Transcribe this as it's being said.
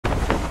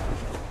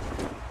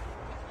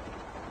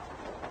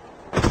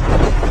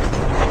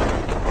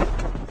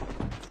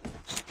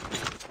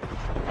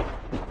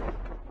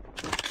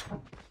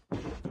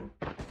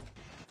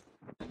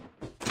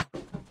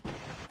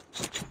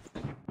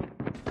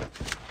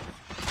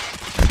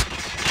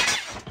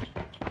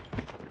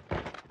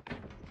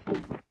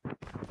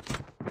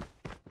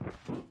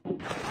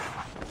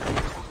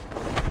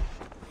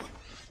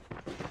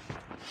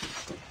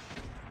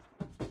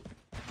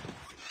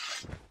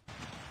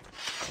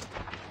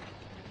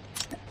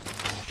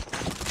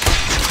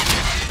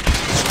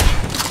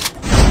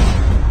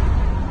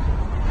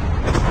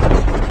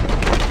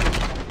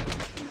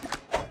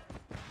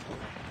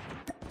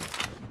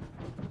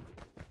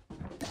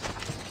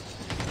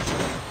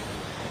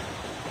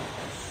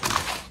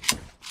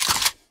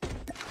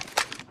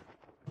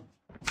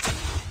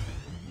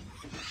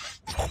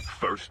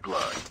First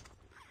blood.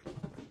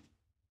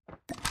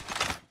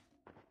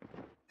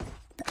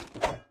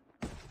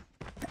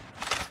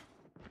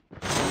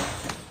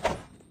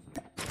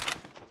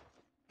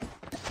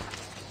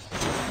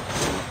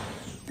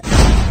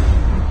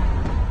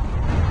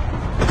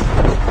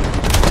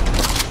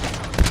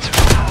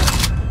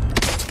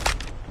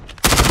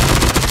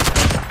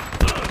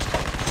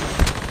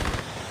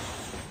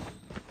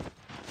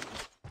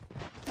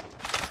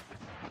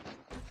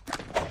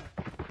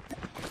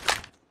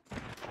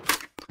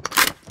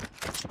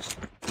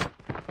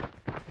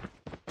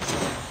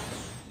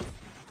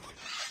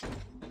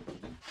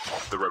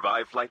 The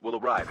revived flight will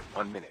arrive in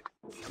 1 minute.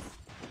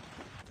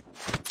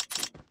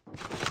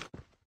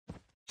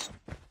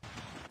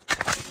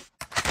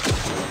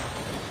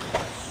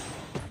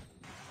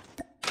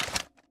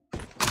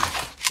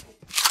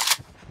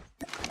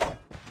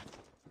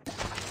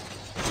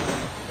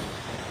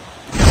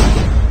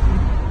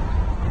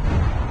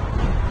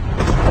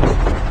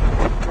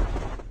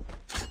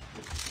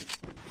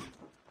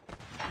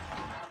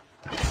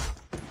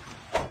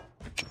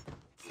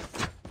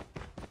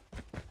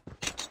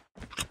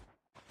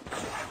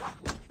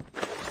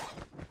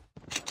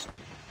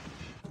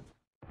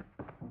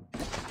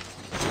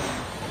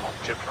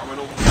 Chip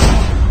terminal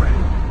ready.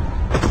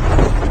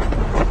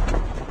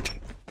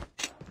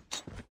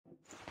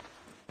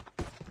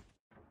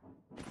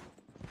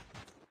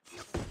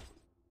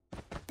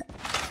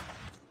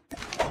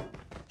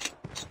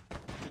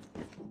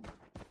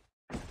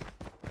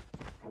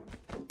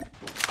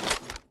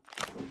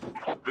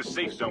 The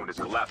safe zone is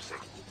collapsing.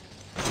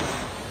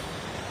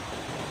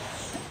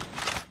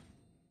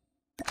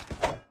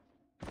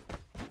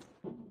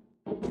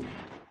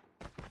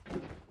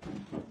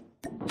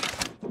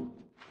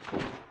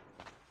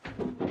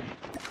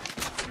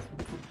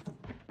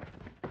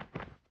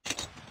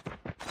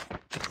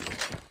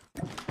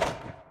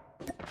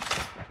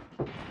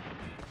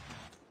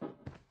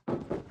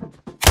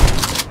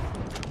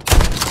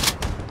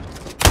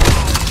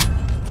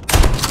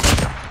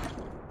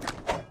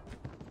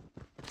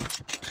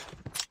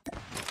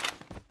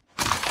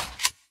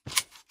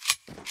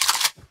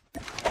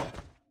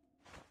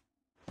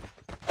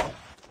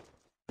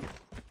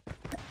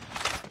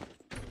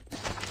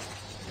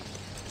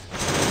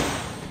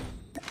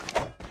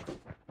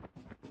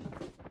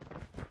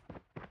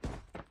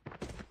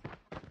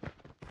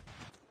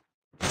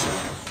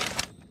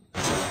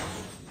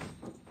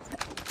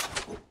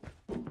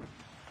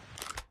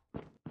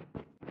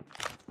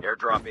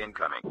 Airdrop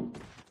incoming.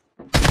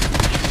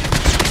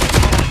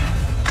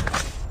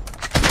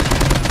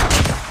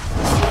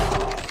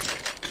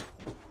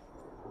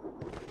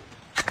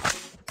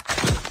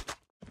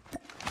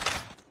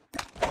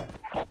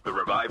 The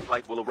revived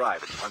flight will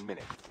arrive in 1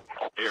 minute.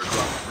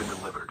 Airdrop has been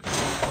delivered.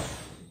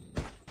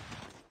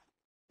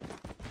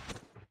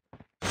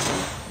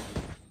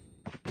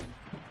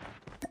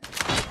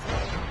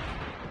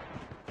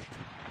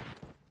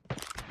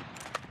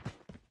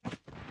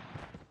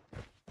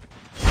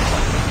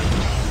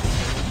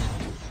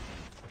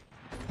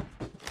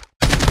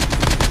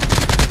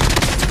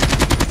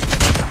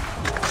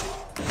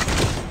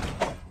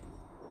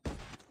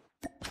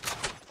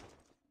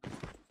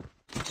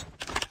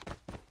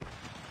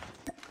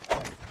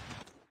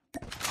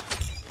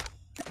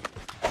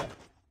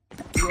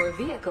 Your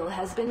vehicle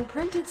has been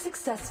printed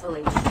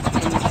successfully. Enjoy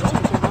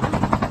the ride.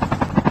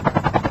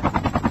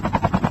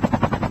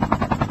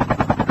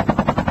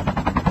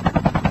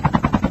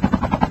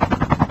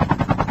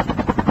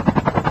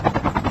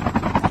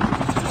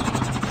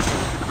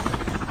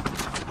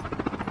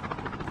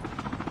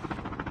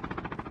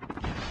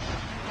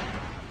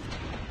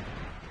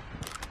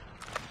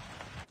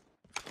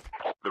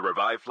 The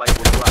revived flight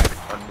will arrive in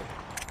 1 minute.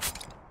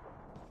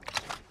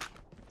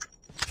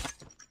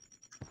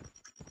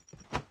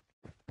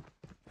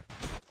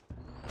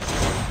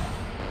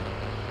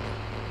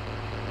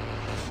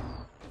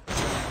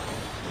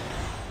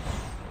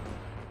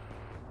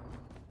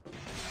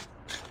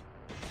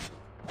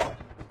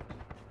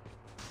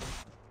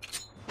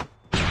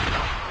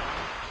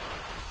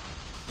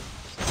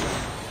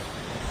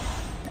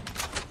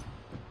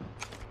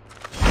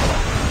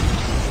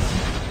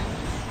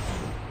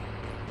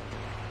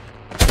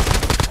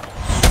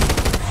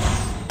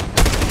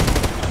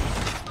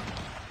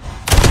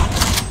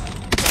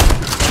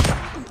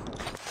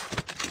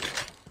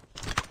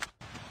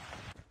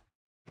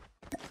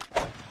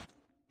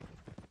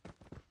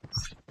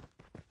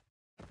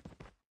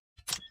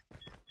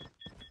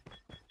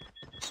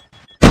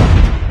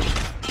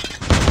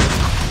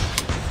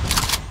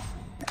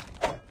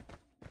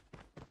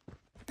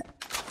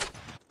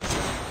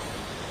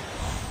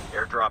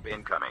 Airdrop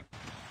incoming.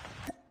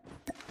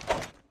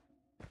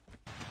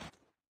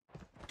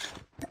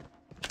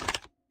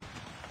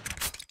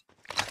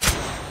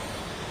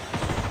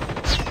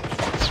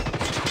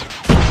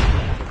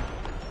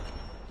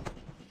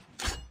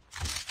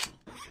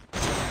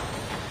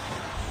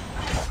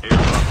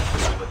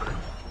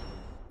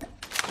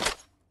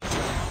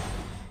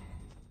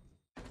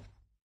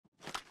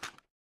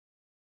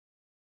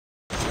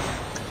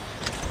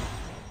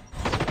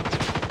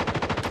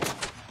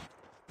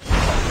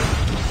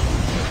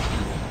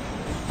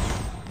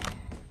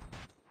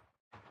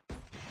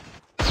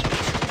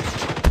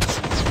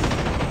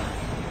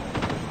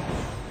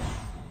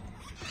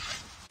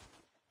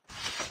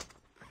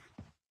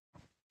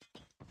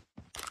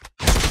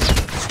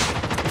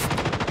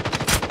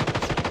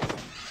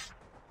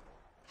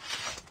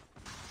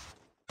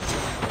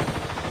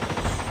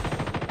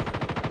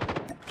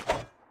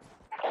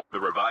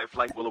 revived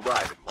flight will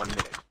arrive in 1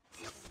 minute.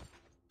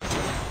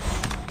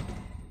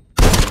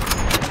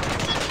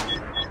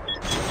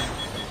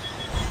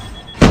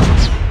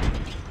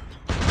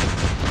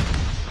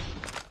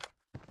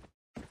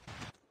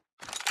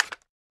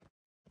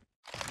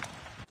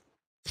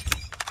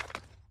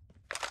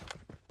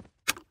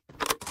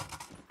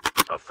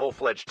 A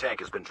full-fledged tank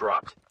has been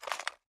dropped.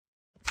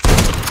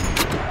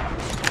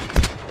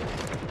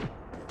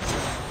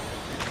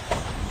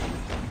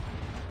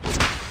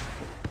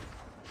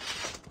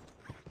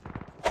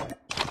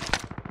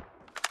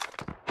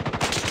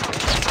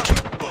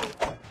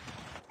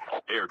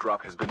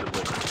 Airdrop has been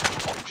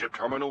delivered. Chip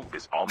terminal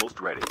is almost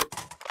ready.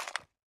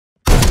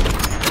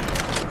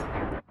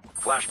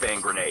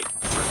 Flashbang grenade.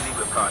 Proceed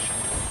with caution.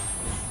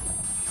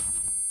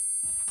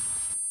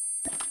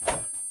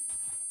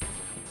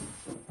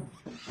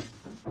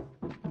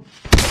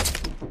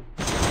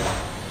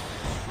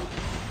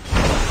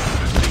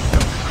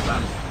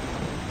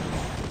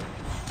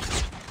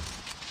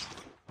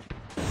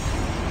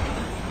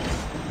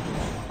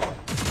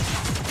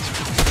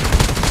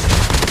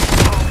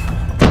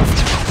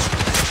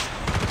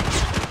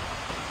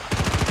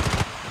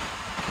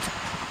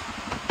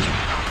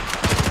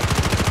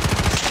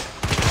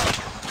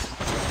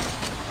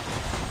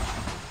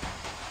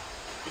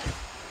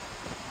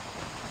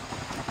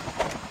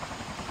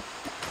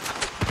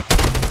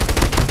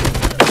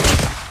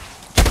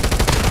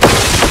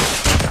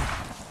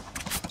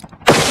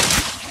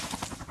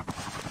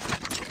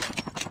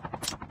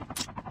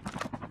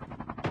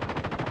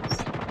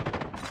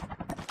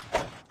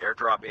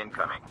 Airdrop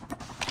incoming.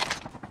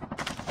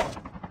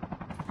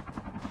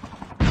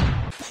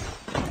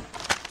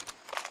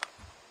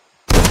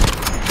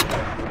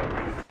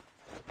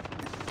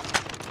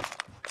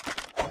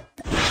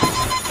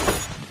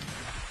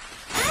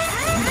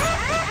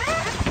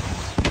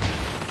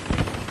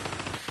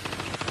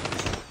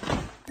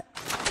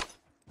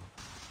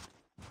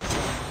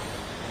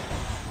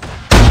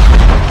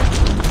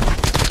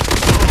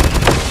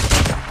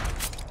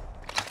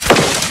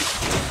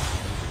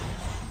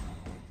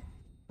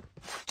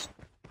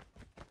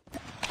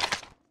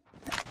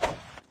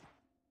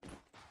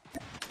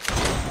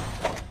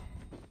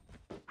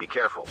 Be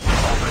careful.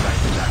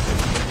 Alternative is active.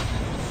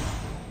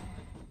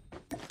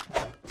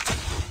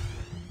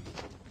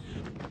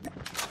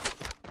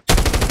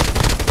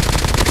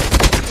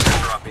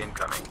 Airdrop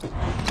incoming.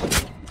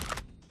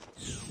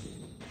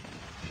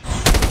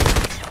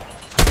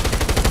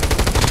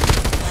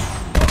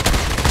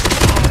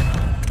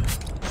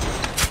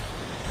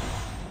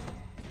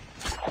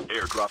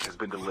 Airdrop has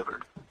been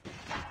delivered.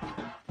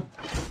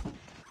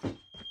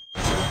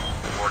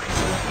 Warning,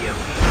 EMP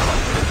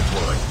has been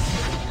deployed.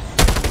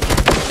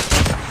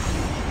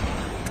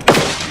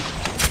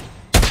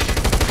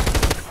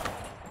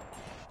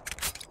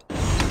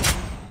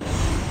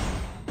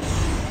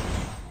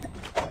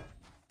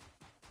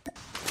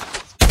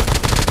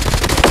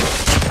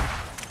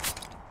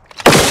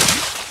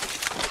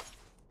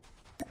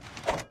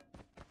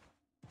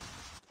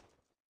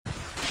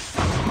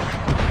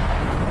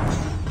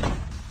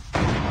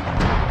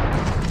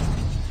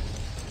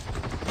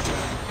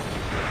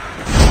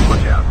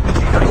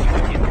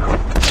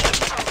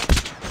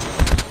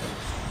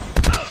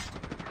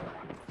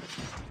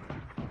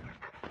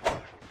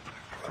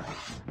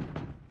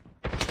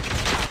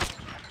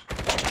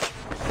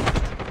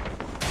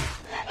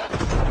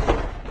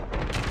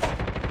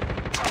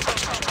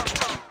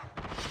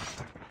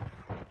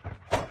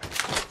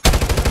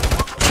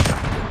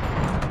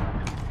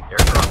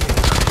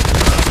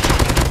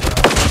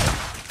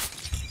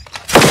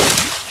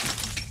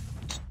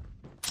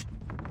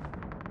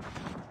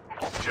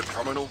 Chip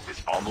terminal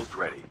is almost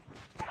ready.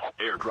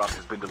 Airdrop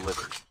has been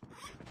delivered.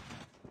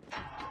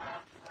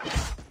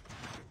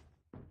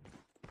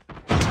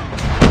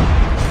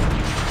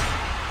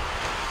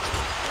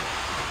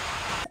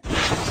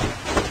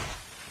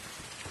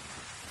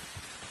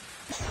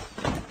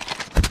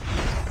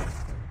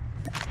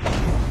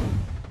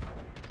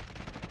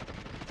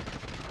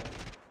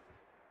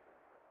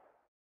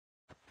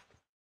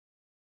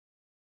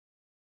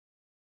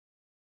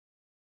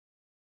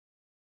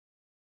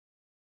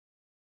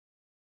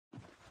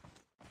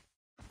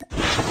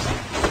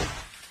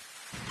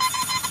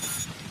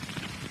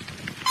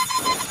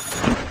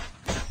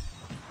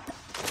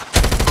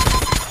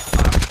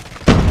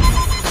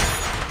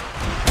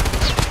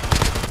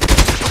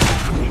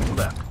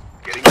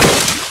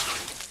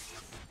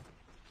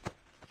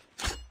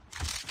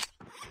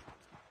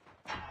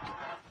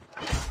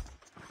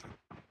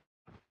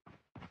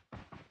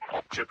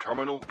 Chip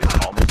terminal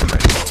is almost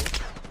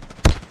ready.